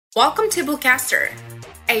Welcome to Bullcaster,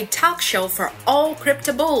 a talk show for all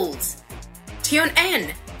crypto bulls. Tune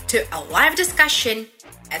in to a live discussion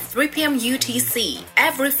at 3 p.m. UTC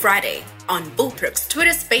every Friday on Bullbrook's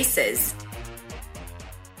Twitter Spaces.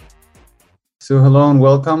 So hello and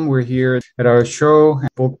welcome. We're here at our show,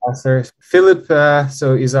 Bullcaster. Philip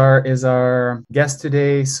is our guest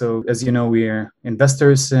today. So as you know, we are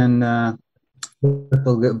investors in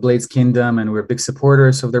Blade's Kingdom, and we're big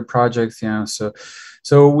supporters of their projects.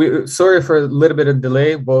 So we sorry for a little bit of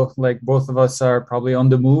delay. Both of us are probably on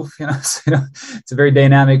the move. So, it's a very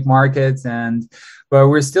dynamic market, but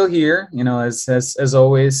we're still here. As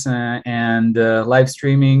always, and live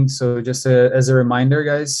streaming. So just as a reminder,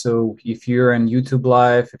 guys. So if you're on YouTube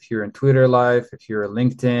Live, if you're on Twitter Live, if you're on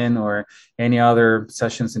LinkedIn or any other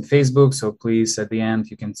sessions in Facebook, so please at the end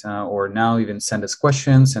you can or now even send us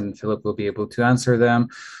questions, and Philip will be able to answer them.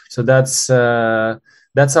 So that's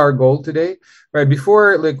our goal today. Right,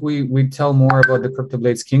 before we tell more about the Crypto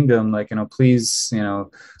Blades Kingdom, please,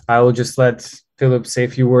 I will just let Philip say a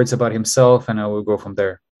few words about himself, and I will go from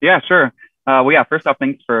there. Yeah, sure. First off,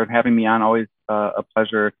 thanks for having me on. Always a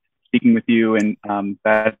pleasure speaking with you, and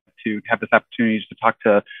glad to have this opportunity to talk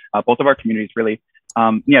to both of our communities, really.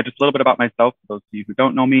 Just a little bit about myself. For those of you who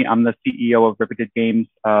don't know me, I'm the CEO of Riveted Games,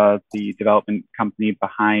 the development company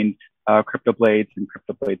behind Crypto Blades and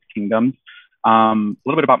Crypto Blades Kingdoms. A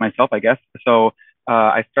little bit about myself, I guess. So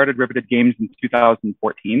I started Riveted Games in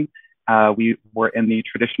 2014. We were in the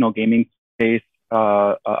traditional gaming space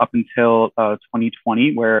up until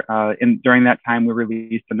 2020, where during that time we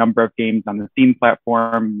released a number of games on the Steam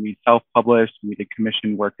platform. We self-published, we did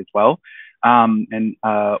commission work as well, and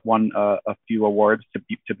won a few awards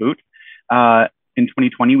to boot. In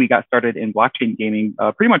 2020, we got started in blockchain gaming,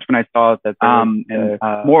 pretty much when I saw that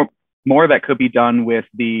more that could be done with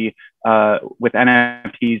with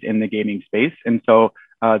NFTs in the gaming space. And so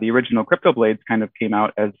the original Crypto Blades kind of came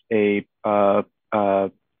out as a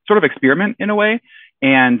sort of experiment in a way,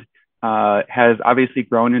 and has obviously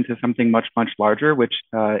grown into something much, much larger, which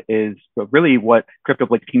is really what Crypto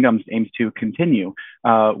Blades Kingdoms aims to continue,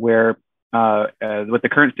 where with the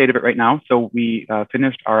current state of it right now. So we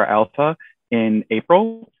finished our alpha in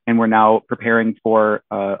April, and we're now preparing for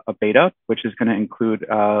a beta, which is going to include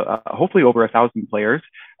hopefully over 1,000 players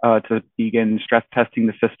to begin stress testing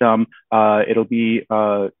the system. It'll be,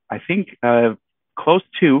 I think, close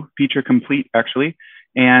to feature complete, actually.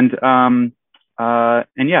 And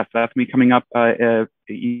yes, that's me coming up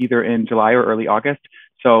either in July or early August.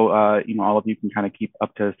 So, all of you can kind of keep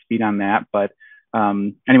up to speed on that. But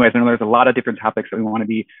anyways, I know there's a lot of different topics that we want to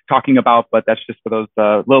be talking about, but that's just for those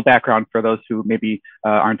little background for those who maybe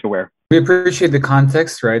aren't aware. We appreciate the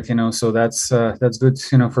context, right? So that's good,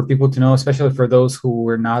 for people to know, especially for those who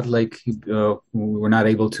were not who were not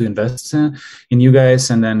able to invest in you guys.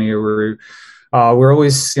 And then we're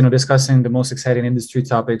always, discussing the most exciting industry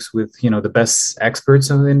topics with, the best experts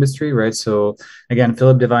in the industry, right? So again,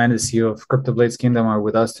 Philip Devine, the CEO of Crypto Blades Kingdom, are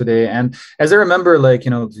with us today. And as I remember,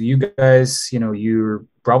 you guys, you're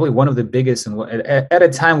probably one of the biggest, and at a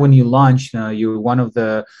time when you launched, you were one of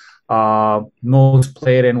the most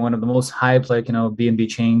played and one of the most hyped, BNB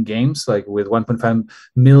chain games, with 1.5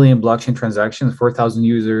 million blockchain transactions, 4,000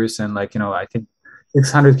 users, and I think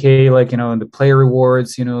 600K, in the player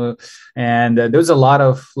rewards, and there's a lot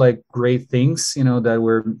of great things, that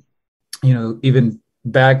were, even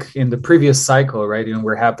back in the previous cycle, right,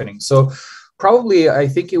 were happening. So probably I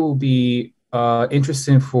think it will be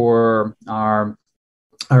interesting for our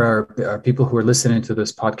people who are listening to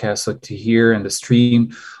this podcast, to hear in the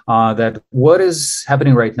stream that what is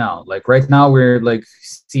happening right now. Right now we're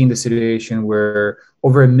seeing the situation where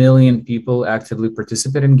over 1 million people actively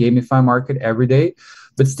participate in GameFi market every day,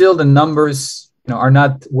 but still the numbers are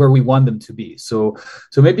not where we want them to be. So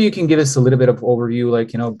maybe you can give us a little bit of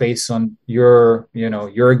overview, based on your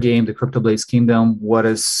game, the Crypto Blades Kingdom.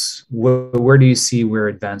 Where do you see we're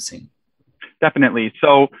advancing? Definitely.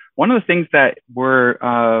 So one of the things that we're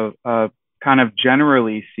kind of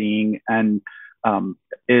generally seeing and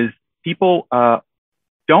is people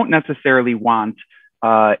don't necessarily want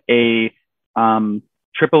a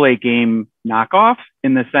AAA game knockoff,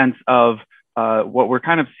 in the sense of what we're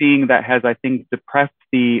kind of seeing that has, I think, depressed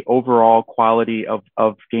the overall quality of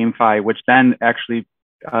GameFi, which then actually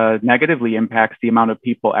negatively impacts the amount of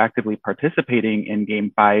people actively participating in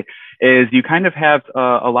GameFi, is you kind of have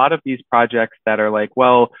a lot of these projects that are like,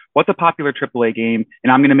 well, what's a popular AAA game?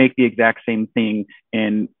 And I'm going to make the exact same thing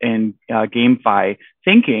in GameFi,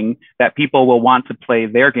 thinking that people will want to play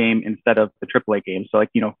their game instead of the AAA game. So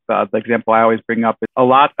the example I always bring up is a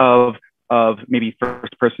lot of of maybe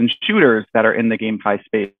first-person shooters that are in the GameFi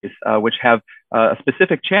space, which have a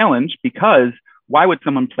specific challenge, because why would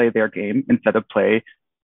someone play their game instead of play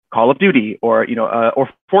Call of Duty or or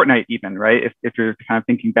Fortnite even, right? If you're kind of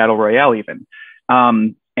thinking battle royale even,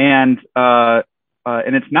 and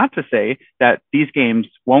it's not to say that these games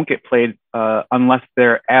won't get played unless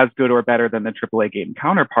they're as good or better than the AAA game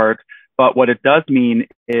counterpart. But what it does mean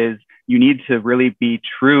is you need to really be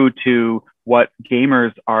true to what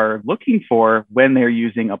gamers are looking for when they're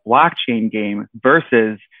using a blockchain game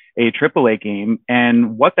versus a AAA game.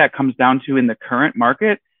 And what that comes down to in the current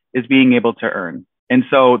market is being able to earn. And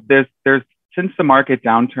so there's since the market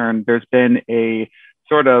downturn, there's been a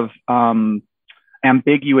sort of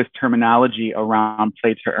ambiguous terminology around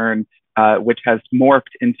play to earn, which has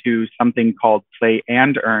morphed into something called play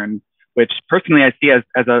and earn, which personally I see as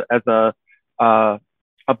a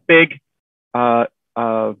big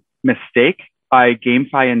mistake by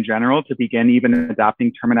GameFi in general to begin even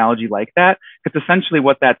adopting terminology like that. Because essentially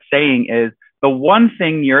what that's saying is the one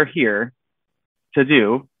thing you're here to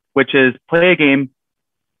do, which is play a game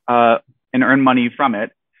and earn money from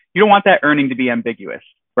it, you don't want that earning to be ambiguous,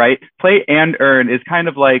 right? Play and earn is kind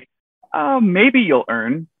of like, maybe you'll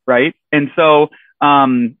earn, right? And so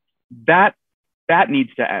that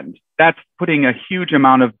needs to end. That's putting a huge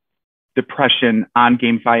amount of depression on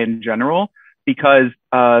GameFi in general, because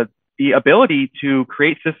the ability to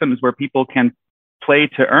create systems where people can play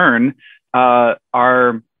to earn are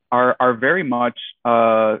very much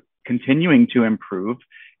continuing to improve.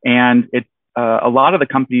 And a lot of the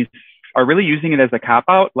companies are really using it as a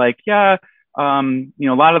cop-out, like, a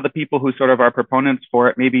lot of the people who sort of are proponents for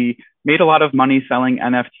it maybe made a lot of money selling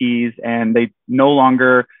NFTs, and they no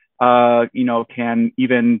longer, can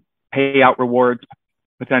even pay out rewards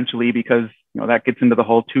potentially, because that gets into the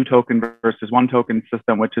whole 2 token versus 1 token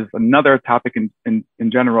system, which is another topic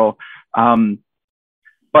in general.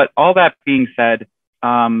 But all that being said,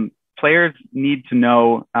 players need to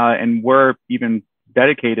know, and we're even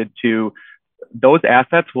dedicated to, those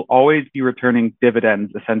assets will always be returning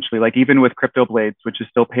dividends, essentially. Like even with Crypto Blades, which is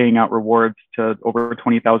still paying out rewards to over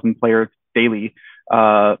 20,000 players daily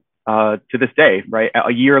to this day, right?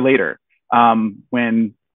 A year later,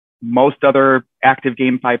 when most other active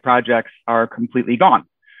GameFi projects are completely gone.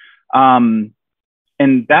 And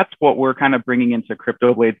that's what we're kind of bringing into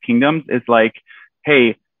Crypto Blades Kingdoms, is like,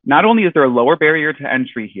 hey, not only is there a lower barrier to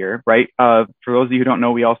entry here, right? For those of you who don't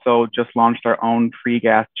know, we also just launched our own free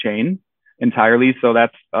gas chain entirely. So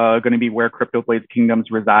that's going to be where Crypto Blades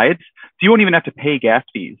Kingdoms resides. So you won't even have to pay gas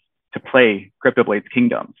fees to play Crypto Blades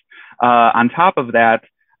Kingdoms. On top of that,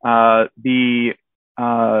 the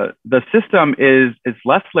system is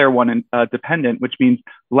less layer 1 dependent, which means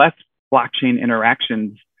less blockchain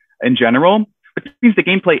interactions in general, which means the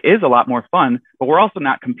gameplay is a lot more fun, but we're also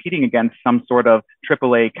not competing against some sort of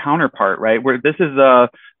AAA counterpart, right? Where this is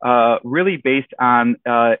really based on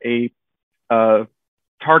a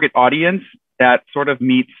target audience that sort of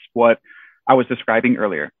meets what I was describing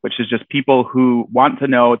earlier, which is just people who want to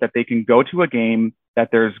know that they can go to a game, that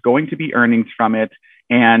there's going to be earnings from it,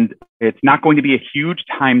 and it's not going to be a huge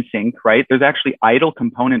time sink, right? There's actually idle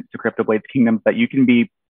components to Crypto Blades Kingdoms that you can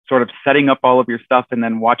be sort of setting up all of your stuff and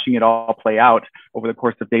then watching it all play out over the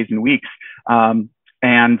course of days and weeks. And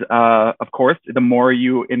of course, the more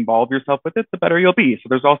you involve yourself with it, the better you'll be. So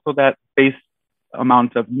there's also that base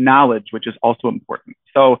amount of knowledge, which is also important.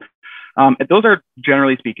 So those are,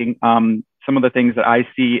 generally speaking, some of the things that I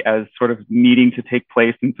see as sort of needing to take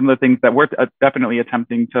place, and some of the things that we're definitely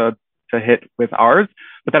attempting to hit with ours,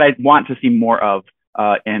 but that I want to see more of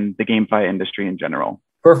in the GameFi industry in general.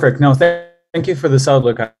 Perfect. No, thank you for this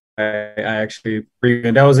outlook. I actually agree.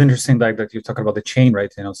 And that was interesting, like that you're talking about the chain,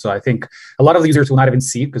 right? So I think a lot of the users will not even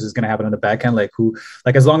see it because it's going to happen on the back end.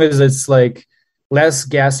 As long as it's like less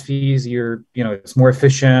gas fees, it's more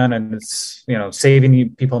efficient, and it's,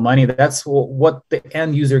 saving people money. That's what the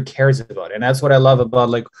end user cares about. And that's what I love about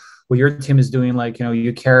like what your team is doing. Like,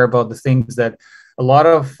 you care about the things that a lot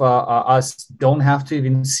of us don't have to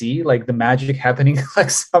even see, like the magic happening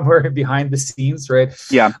like somewhere behind the scenes, right?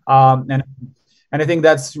 Yeah. And I think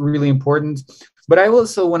that's really important. But I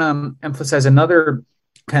also want to emphasize another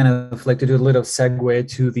kind of like to do a little segue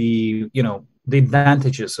to the, the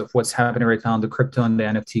advantages of what's happening right now in the crypto and the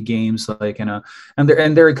NFT games,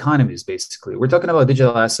 and their economies. Basically, we're talking about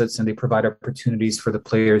digital assets, and they provide opportunities for the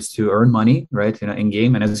players to earn money, right? In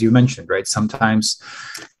game, and as you mentioned, right, sometimes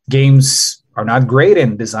games are not great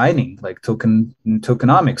in designing like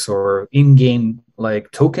tokenomics or in-game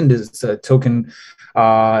like token design,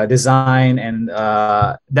 and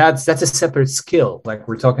that's a separate skill like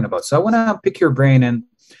we're talking about. So I want to pick your brain and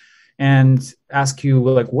and ask you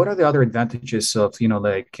like, what are the other advantages of,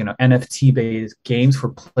 NFT based games for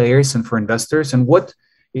players and for investors, and what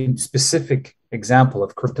in specific example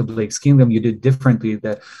of Crypto Blades Kingdom you did differently,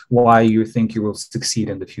 that why you think you will succeed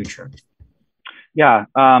in the future? Yeah.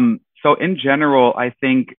 So in general, I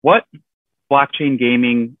think what blockchain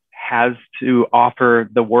gaming has to offer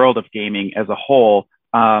the world of gaming as a whole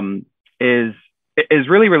is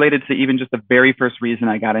really related to even just the very first reason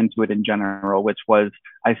I got into it in general, which was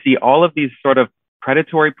I see all of these sort of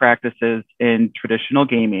predatory practices in traditional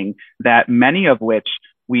gaming, that many of which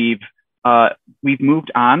we've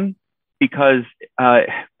moved on, because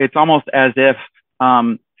it's almost as if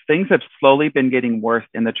things have slowly been getting worse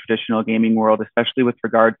in the traditional gaming world, especially with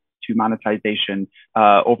regard to monetization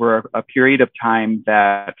over a period of time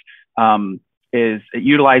that it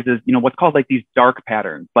utilizes, what's called like these dark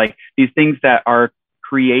patterns, like these things that are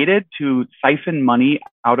created to siphon money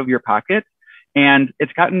out of your pocket. And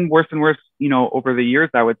it's gotten worse and worse, over the years,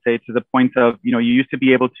 I would say, to the point of, you used to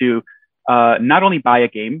be able to not only buy a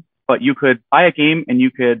game, but you could buy a game and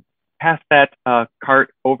you could pass that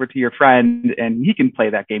cart over to your friend and he can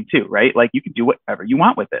play that game too, right? Like you can do whatever you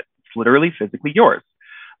want with it. It's literally physically yours.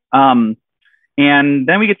 And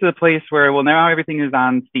then we get to the place where, well, now everything is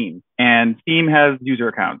on Steam, and Steam has user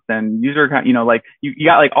accounts, and you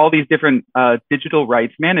got like all these different digital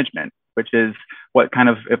rights management, which is what kind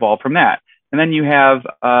of evolved from that. And then you have,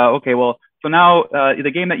 so now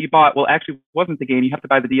the game that you bought, well, actually wasn't the game. You have to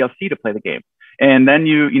buy the DLC to play the game. And then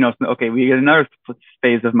we get another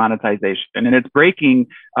phase of monetization, and it's breaking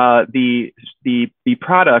the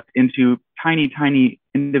product into tiny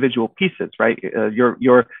individual pieces, right?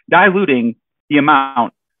 You're diluting the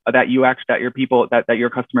amount that your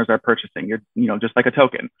customers are purchasing. You're just like a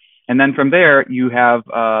token. And then from there, you have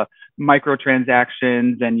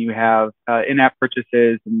microtransactions, and you have in-app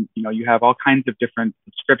purchases, and you have all kinds of different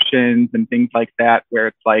subscriptions and things like that, where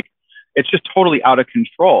it's like it's just totally out of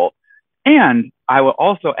control. And I will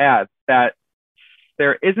also add that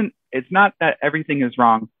it's not that everything is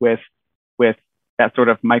wrong with that sort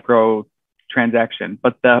of micro transaction,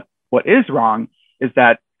 but what is wrong is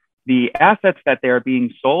that the assets that they are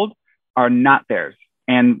being sold are not theirs.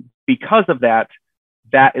 And because of that,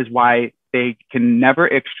 that is why they can never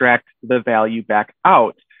extract the value back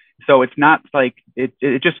out. So it's not like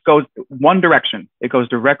it just goes one direction. It goes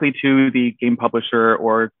directly to the game publisher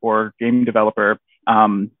or game developer.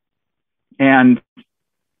 And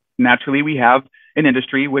naturally, we have an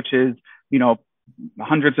industry which is,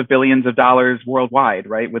 hundreds of billions of dollars worldwide,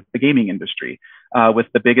 right? With the gaming industry, with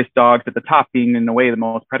the biggest dogs at the top being, in a way, the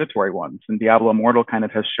most predatory ones. And Diablo Immortal kind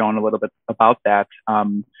of has shown a little bit about that.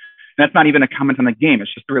 And that's not even a comment on the game.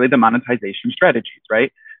 It's just really the monetization strategies,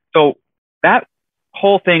 right? So that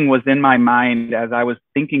whole thing was in my mind as I was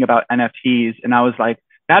thinking about NFTs. And I was like,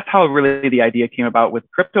 that's how really the idea came about with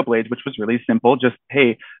Crypto Blades, which was really simple. Just,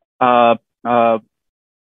 hey,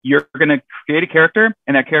 you're going to create a character,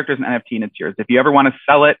 and that character is an NFT and it's yours. If you ever want to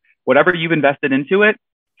sell it, whatever you've invested into it,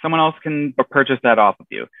 someone else can purchase that off of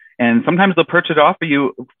you. And sometimes they'll purchase it off of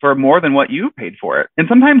you for more than what you paid for it. And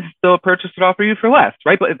sometimes they'll purchase it off of you for less,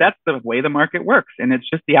 right? But that's the way the market works. And it's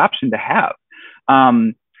just the option to have.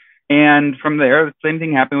 And from there, the same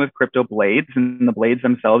thing happened with Crypto Blades, and the blades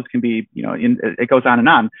themselves can be, it goes on and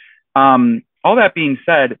on. All that being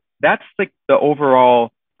said, that's like the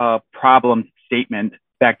overall problem statement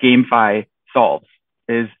that GameFi solves.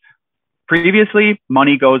 Is previously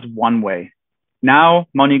money goes one way. Now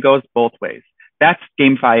money goes both ways. That's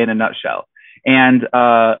GameFi in a nutshell. And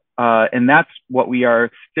that's what we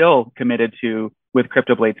are still committed to with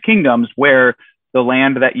Crypto Blades Kingdoms, where the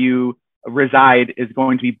land that you reside is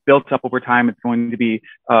going to be built up over time. It's going to be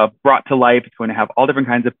brought to life. It's going to have all different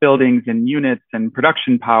kinds of buildings and units and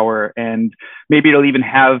production power. And maybe it'll even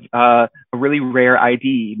have a really rare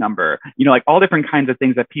ID number, like all different kinds of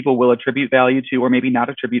things that people will attribute value to, or maybe not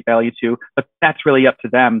attribute value to, but that's really up to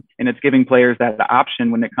them. And it's giving players that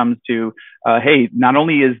option when it comes to, hey, not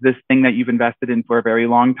only is this thing that you've invested in for a very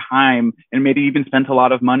long time, and maybe even spent a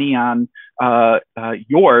lot of money on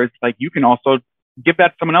yours, like you can also give that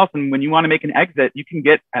to someone else. And when you want to make an exit, you can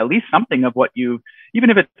get at least something of what even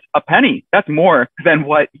if it's a penny, that's more than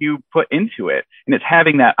what you put into it. And it's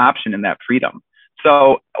having that option and that freedom.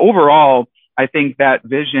 So overall, I think that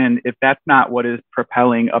vision, if that's not what is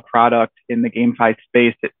propelling a product in the GameFi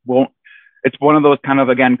space, it's one of those kind of,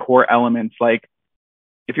 again, core elements. Like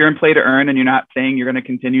if you're in play to earn and you're not saying you're going to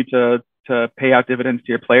continue to pay out dividends to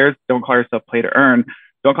your players, don't call yourself play to earn.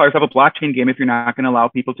 don't call yourself a blockchain game if you're not going to allow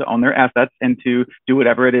people to own their assets and to do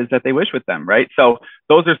whatever it is that they wish with them, right? So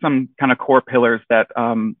those are some kind of core pillars that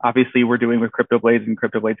obviously we're doing with CryptoBlades and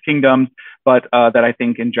CryptoBlades Kingdoms, but that I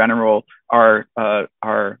think in general are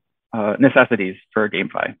necessities for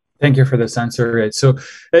GameFi. Thank you for this answer. Right. So,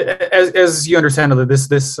 as you understand,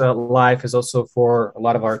 this live is also for a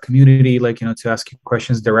lot of our community, like, to ask you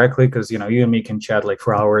questions directly, because, you and me can chat like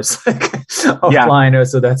for hours offline. Yeah.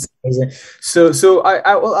 So that's amazing. So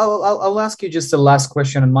I'll ask you just a last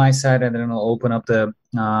question on my side, and then I'll open up the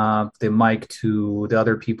mic to the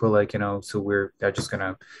other people, so we're just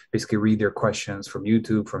gonna basically read their questions from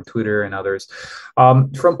YouTube, from Twitter, and others.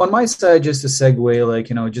 From on my side, just to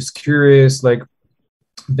segue, just curious,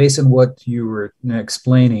 based on what you were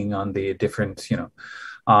explaining on the different,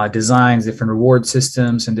 designs, different reward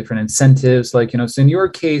systems, and different incentives, so in your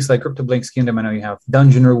case, like CryptoBlades Kingdom, I know you have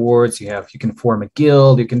dungeon rewards, you can form a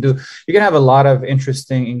guild, you can have a lot of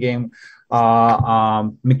interesting in-game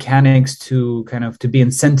mechanics to be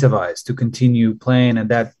incentivized to continue playing, and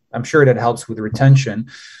that I'm sure that helps with retention.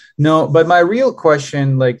 No, but my real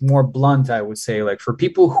question, more blunt, I would say, for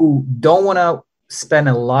people who don't want to spend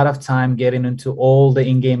a lot of time getting into all the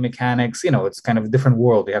in-game mechanics, it's kind of a different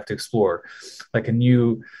world you have to explore, like a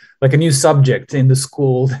new subject in the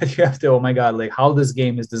school that you have to, oh my God, how this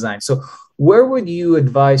game is designed. So where would you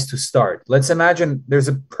advise to start? Let's imagine there's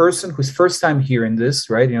a person who's first time hearing this,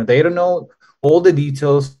 right? They don't know all the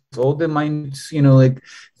details, all the minute,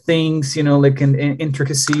 things, in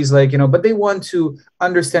intricacies, but they want to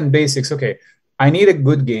understand basics. Okay, I need a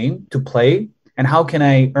good game to play, and how can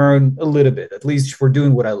I earn a little bit, at least for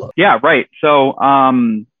doing what I love? Yeah, right. So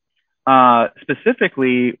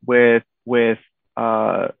specifically with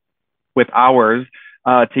ours,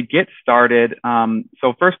 to get started.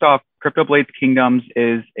 So first off, CryptoBlades Kingdoms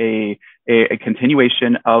is a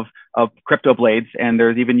continuation of CryptoBlades, and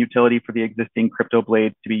there's even utility for the existing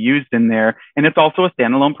CryptoBlades to be used in there. And it's also a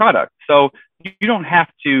standalone product. So you don't have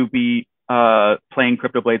to be playing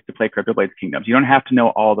CryptoBlades to play CryptoBlades Kingdoms. You don't have to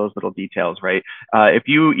know all those little details, right? If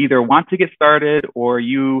you either want to get started or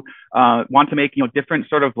you want to make different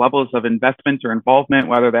sort of levels of investment or involvement,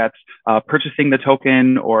 whether that's purchasing the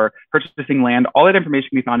token or purchasing land, all that information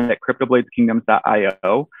can be found at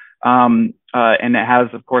cryptobladeskingdoms.io. And it has,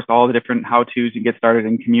 of course, all the different how-tos. You get started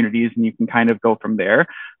in communities, and you can kind of go from there.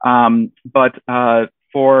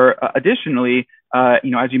 For additionally, as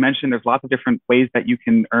you mentioned, there's lots of different ways that you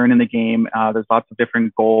can earn in the game. There's lots of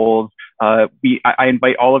different goals. I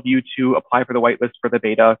invite all of you to apply for the whitelist for the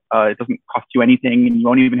beta. It doesn't cost you anything, and you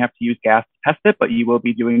won't even have to use gas to test it, but you will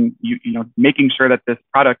be doing, making sure that this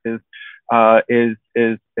product is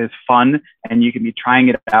fun, and you can be trying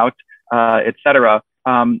it out, etc.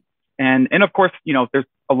 And of course, there's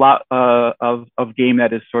a lot of game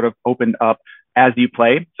that is sort of opened up as you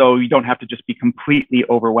play, so you don't have to just be completely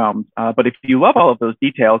overwhelmed. But if you love all of those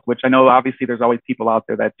details, which I know obviously there's always people out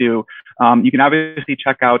there that do, you can obviously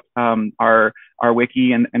check out our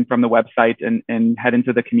wiki and from the website and head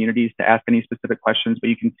into the communities to ask any specific questions, but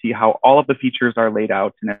you can see how all of the features are laid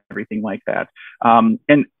out and everything like that.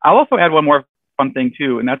 And I'll also add one more fun thing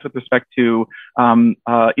too, and that's with respect to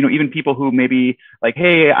even people who maybe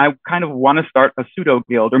hey, I kind of want to start a pseudo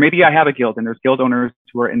guild, or maybe I have a guild, and there's guild owners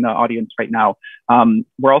who are in the audience right now.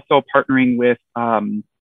 We're also partnering with an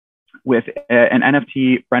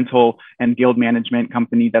NFT rental and guild management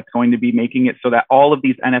company that's going to be making it so that all of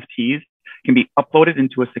these NFTs can be uploaded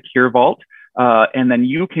into a secure vault, and then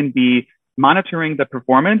you can be monitoring the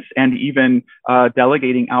performance and even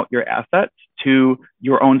delegating out your assets to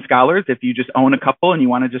your own scholars. If you just own a couple and you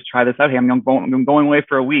want to just try this out, hey, I'm going away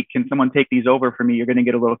for a week. Can someone take these over for me? You're going to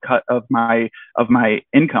get a little cut of my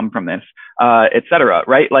income from this, etc.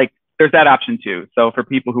 Right? There's that option too. So for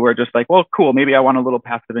people who are just well, cool, maybe I want a little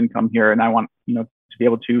passive income here, and I want to be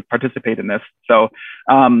able to participate in this. So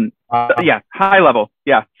yeah, high level.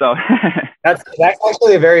 Yeah. So that's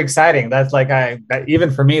actually very exciting. That's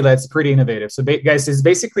even for me, that's pretty innovative. So guys, it's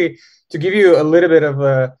basically to give you a little bit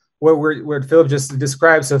of what Philip just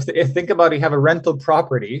described. So think about, you have a rental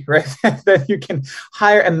property, right? Then you can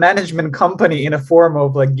hire a management company in a form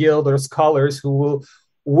of guild or scholars who will,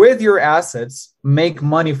 with your assets, make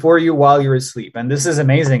money for you while you're asleep. And this is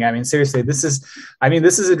amazing. I mean, seriously, this is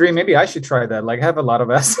a dream. Maybe I should try that. I have a lot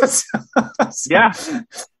of assets. Yeah.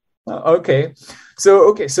 Okay.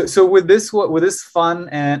 So with this fun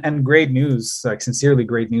and great news, sincerely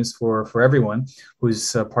great news for everyone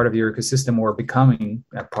who's part of your ecosystem or becoming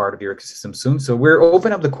a part of your ecosystem soon. So we're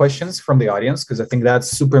open up the questions from the audience, because I think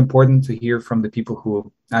that's super important to hear from the people who are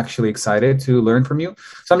actually excited to learn from you.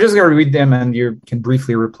 So I'm just going to read them, and you can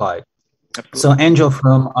briefly reply. Absolutely. So Angel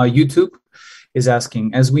from YouTube is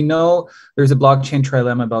asking, as we know, there's a blockchain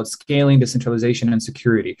trilemma about scaling, decentralization, and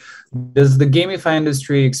security. Does the GameFi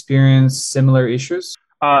industry experience similar issues?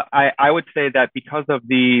 I would say that because of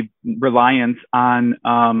the reliance on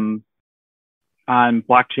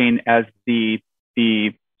blockchain as the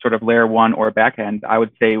sort of layer one or backend, I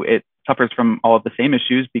would say it suffers from all of the same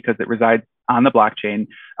issues because it resides on the blockchain.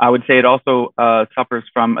 I would say it also suffers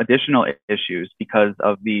from additional issues because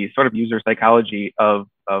of the sort of user psychology of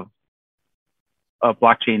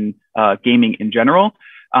blockchain gaming in general.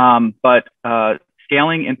 But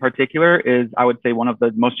scaling in particular is, I would say, one of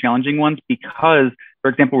the most challenging ones because, for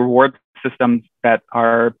example, reward systems that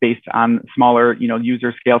are based on smaller,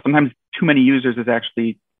 user scale, sometimes too many users is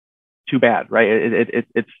actually too bad, right? It's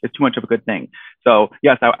too much of a good thing. So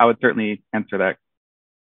yes, I would certainly answer that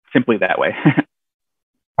simply that way.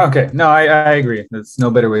 Okay, no, I agree. There's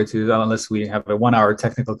no better way to, unless we have a 1 hour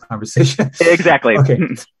technical conversation. Exactly. Okay.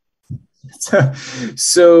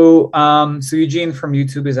 So Eugene from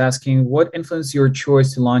YouTube is asking, what influenced your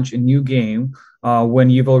choice to launch a new game when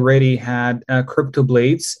you've already had Crypto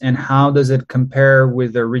Blades, and how does it compare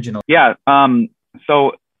with the original? Yeah.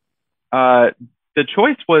 So the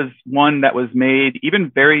choice was one that was made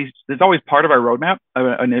it's always part of our roadmap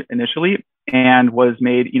initially, and was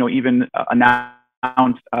made, even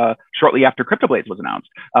announced shortly after Crypto Blades was announced,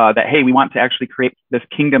 that, hey, we want to actually create this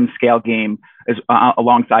kingdom scale game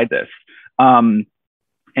alongside this. And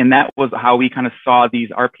that was how we kind of saw these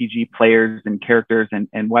RPG players and characters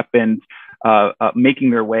and weapons making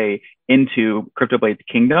their way into Crypto Blades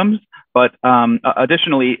Kingdoms. But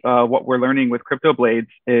additionally, what we're learning with Crypto Blades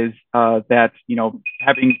is that,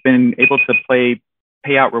 having been able to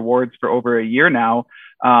pay out rewards for over a year now,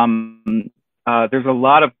 there's a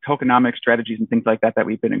lot of tokenomic strategies and things like that that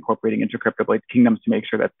we've been incorporating into Crypto Blades Kingdoms to make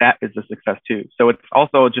sure that is a success too. So it's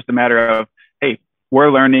also just a matter of, hey, we're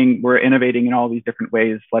learning, we're innovating in all these different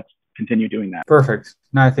ways. Let's continue doing that. Perfect.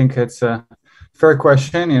 No, I think it's a fair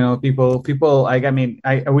question. People,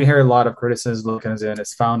 we hear a lot of criticism looking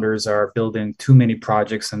as founders are building too many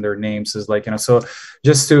projects and their names is so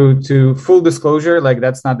just to full disclosure,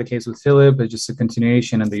 that's not the case with Philip. It's just a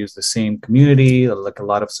continuation, and they use the same community, like a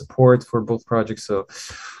lot of support for both projects. So,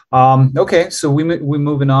 okay. So we're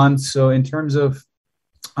moving on. So in terms of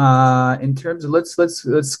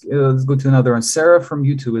let's go to another one. Sarah from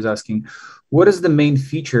YouTube is asking, what is the main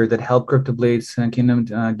feature that helped Crypto Blades Kingdom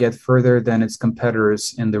get further than its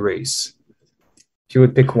competitors in the race? If you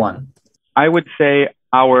would pick one. I would say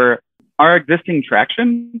our existing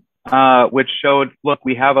traction, which showed, look,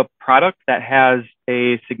 we have a product that has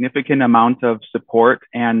a significant amount of support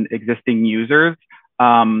and existing users.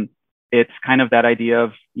 It's kind of that idea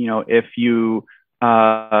of, if you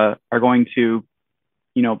are going to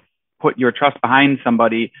put your trust behind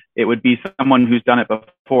somebody, it would be someone who's done it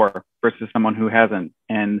before versus someone who hasn't.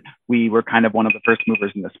 And we were kind of one of the first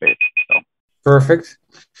movers in this space. So. Perfect.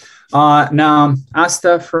 Now,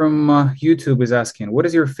 Asta from YouTube is asking, what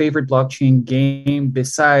is your favorite blockchain game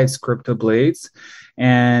besides Crypto Blades?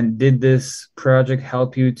 And did this project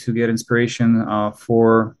help you to get inspiration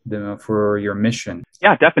for your mission?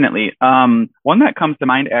 Yeah, definitely. One that comes to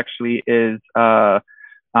mind actually is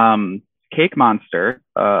Cake Monster,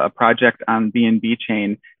 a project on BNB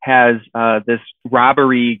chain, has this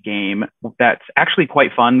robbery game that's actually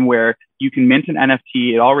quite fun, where you can mint an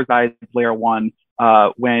NFT. It all resides layer one.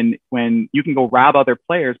 When you can go rob other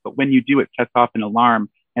players, but when you do, it sets off an alarm,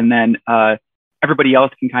 and then everybody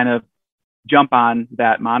else can kind of jump on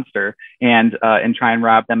that monster and try and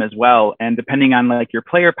rob them as well. And depending on your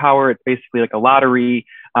player power, it's basically like a lottery,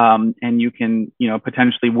 and you can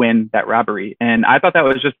potentially win that robbery. And I thought that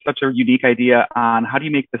was just such a unique idea on how do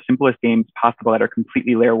you make the simplest games possible that are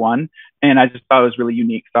completely layer one. And I just thought it was really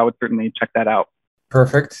unique. So I would certainly check that out.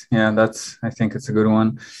 Perfect. Yeah, I think it's a good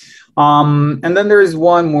one. And then there is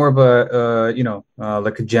one more of a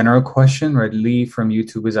like a general question, right? Lee from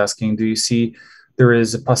YouTube is asking, do you see there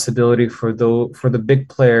is a possibility for the big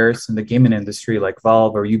players in the gaming industry like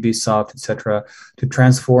Valve or Ubisoft, etc., to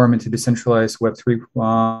transform into decentralized Web3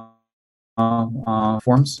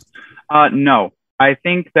 forms? No, I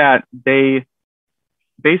think that they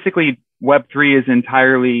basically Web3 is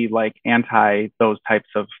entirely anti those types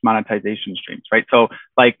of monetization streams, right? So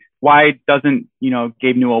why doesn't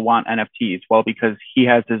Gabe Newell want NFTs? Well, because he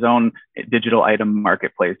has his own digital item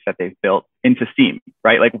marketplace that they've built into Steam,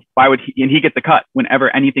 right? Why would he? And he gets a cut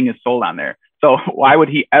whenever anything is sold on there. So why would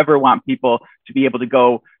he ever want people to be able to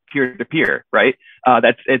go peer to peer, right?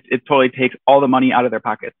 It totally takes all the money out of their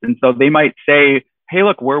pockets. And so they might say, hey,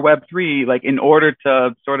 look, we're Web3, in order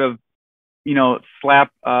to sort of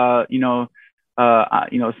slap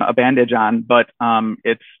a bandage on, but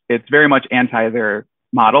it's very much anti their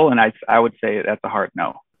model, and I would say that's a hard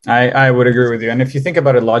no. I would agree with you. And if you think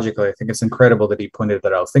about it logically, I think it's incredible that he pointed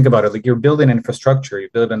that out. Think about it. Like, you're building infrastructure, you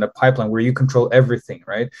build in a pipeline where you control everything,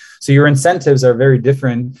 right? So your incentives are very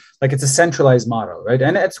different. Like, it's a centralized model, right?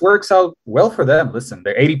 And it works out well for them. Listen,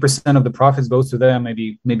 the 80% of the profits goes to them,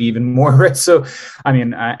 maybe even more, right? So, I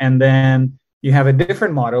mean, and then you have a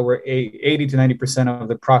different model where 80 to 90% of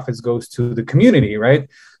the profits goes to the community, right?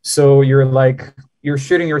 So you're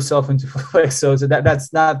shooting yourself into like, so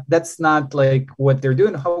that's not like what they're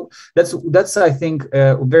doing. That's I think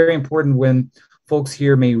very important when folks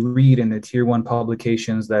here may read in the tier one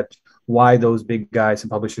publications that why those big guys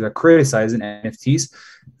and publishers are criticizing NFTs.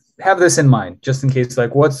 Have this in mind, just in case,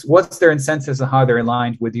 like what's their incentives and how they're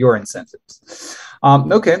aligned with your incentives.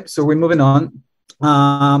 Okay, so we're moving on.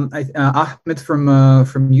 Ahmed from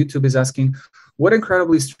YouTube is asking, what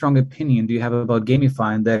incredibly strong opinion do you have about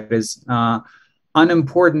GameFi that is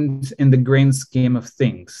unimportant in the grand scheme of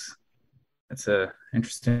things? That's a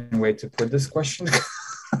interesting way to put this question.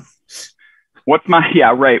 What's my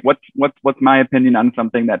my opinion on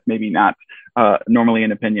something that's maybe not normally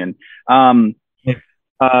an opinion?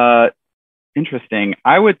 Interesting.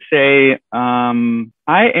 I would say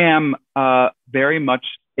I am very much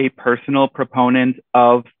a personal proponent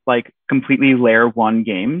of like completely layer one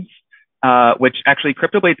games. Which actually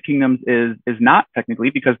CryptoBlades Kingdoms is not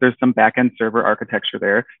technically, because there's some backend server architecture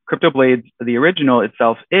there. CryptoBlades, the original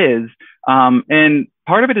itself, is, and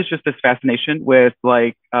part of it is just this fascination with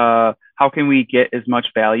like how can we get as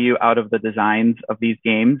much value out of the designs of these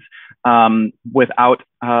games without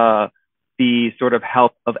the sort of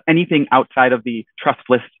help of anything outside of the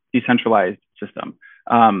trustless decentralized system.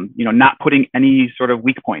 Not putting any sort of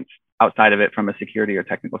weak points outside of it from a security or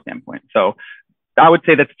technical standpoint. So I would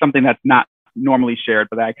say that's something that's not normally shared,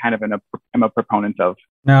 but I kind of am a proponent of.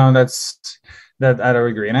 No, that I don't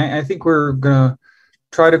agree. And I think we're going to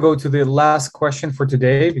try to go to the last question for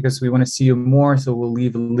today because we want to see you more. So we'll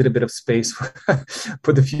leave a little bit of space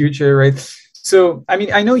for the future, right? So, I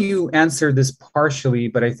mean, I know you answered this partially,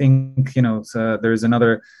 but I think, there's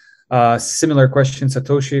another similar question.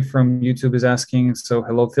 Satoshi from YouTube is asking, so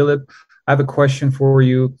hello, Philip. I have a question for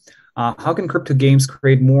you. How can crypto games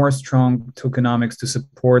create more strong tokenomics to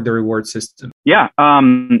support the reward system? Yeah,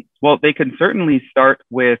 well, they can certainly start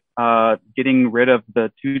with getting rid of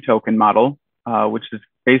the 2-token model, which is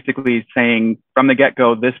basically saying from the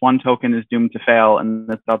get-go, this one token is doomed to fail, and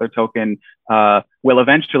this other token will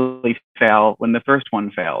eventually fail when the first one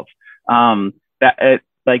fails.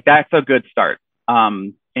 That's a good start.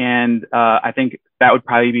 And I think that would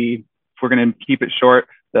probably be, if we're going to keep it short,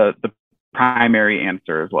 the primary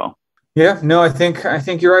answer as well. Yeah, no, I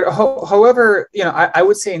think you're right. However, I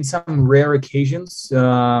would say in some rare occasions,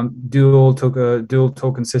 dual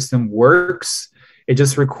token system works. It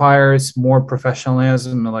just requires more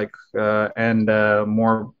professionalism, and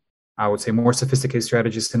more, I would say, more sophisticated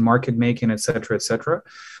strategies in market making, et cetera, et cetera.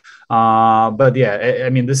 But yeah, I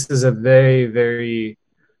mean, this is a very, very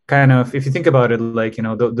kind of, if you think about it,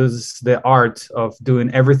 this is the art of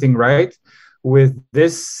doing everything right. With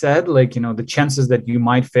this said, the chances that you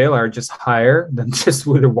might fail are just higher than just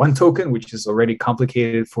with a one token, which is already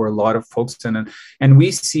complicated for a lot of folks. And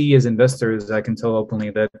we see as investors, I can tell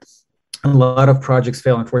openly that a lot of projects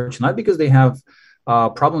fail, unfortunately, not because they have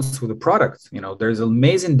problems with the product. There's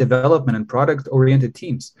amazing development and product-oriented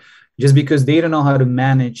teams, just because they don't know how to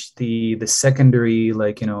manage the secondary,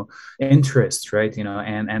 interest, right?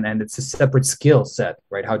 And it's a separate skill set,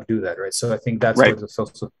 right? How to do that, right? So I think that's right. What it's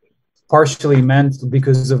also partially meant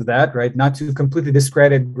because of that, right? Not to completely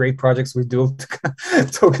discredit great projects with dual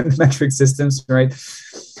token metric systems, right?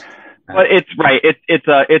 But it's right.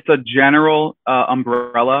 It's a general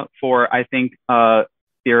umbrella for, I think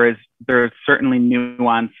there's certainly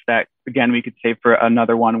nuance that, again, we could say for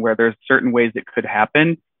another one where there's certain ways it could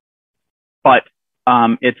happen, but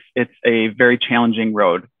it's a very challenging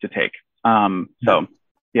road to take. So.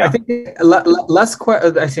 Yeah, I think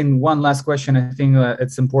one last question. I think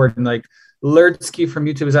it's important. Like Lertsky from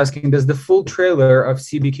YouTube is asking, does the full trailer of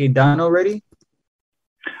CBK done already?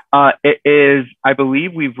 It is. I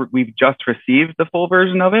believe we've just received the full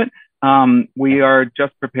version of it. We are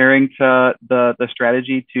just preparing the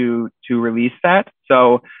strategy to release that.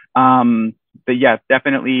 So, but yeah,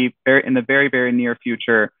 definitely in the very, very near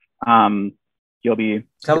future, you'll be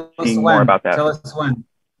seeing more about that. Tell us when.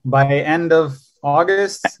 By end of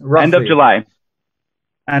August, roughly. End of July.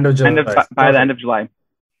 By the end of July.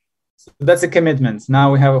 So that's a commitment.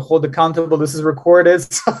 Now we have a hold accountable. This is recorded.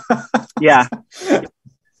 Yeah.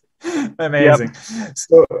 Amazing.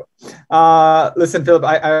 So, listen, Philip,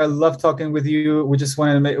 I love talking with you. We just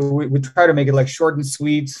want to we try to make it like short and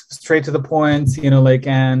sweet, straight to the point,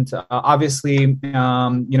 and obviously,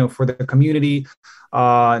 for the community,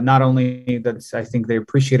 not only that, I think they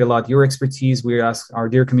appreciate a lot your expertise. We ask our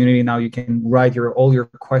dear community, now you can write all your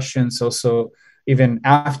questions also, even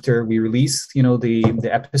after we release, the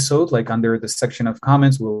episode, like under the section of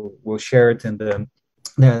comments, we'll share it in the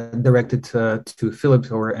directed to Philip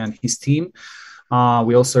and his team.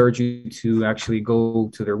 We also urge you to actually go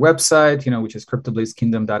to their website, which is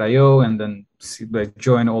cryptoblazekingdom.io, and then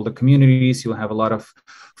join all the communities. You'll have a lot of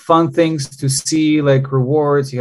fun things to see, like rewards. You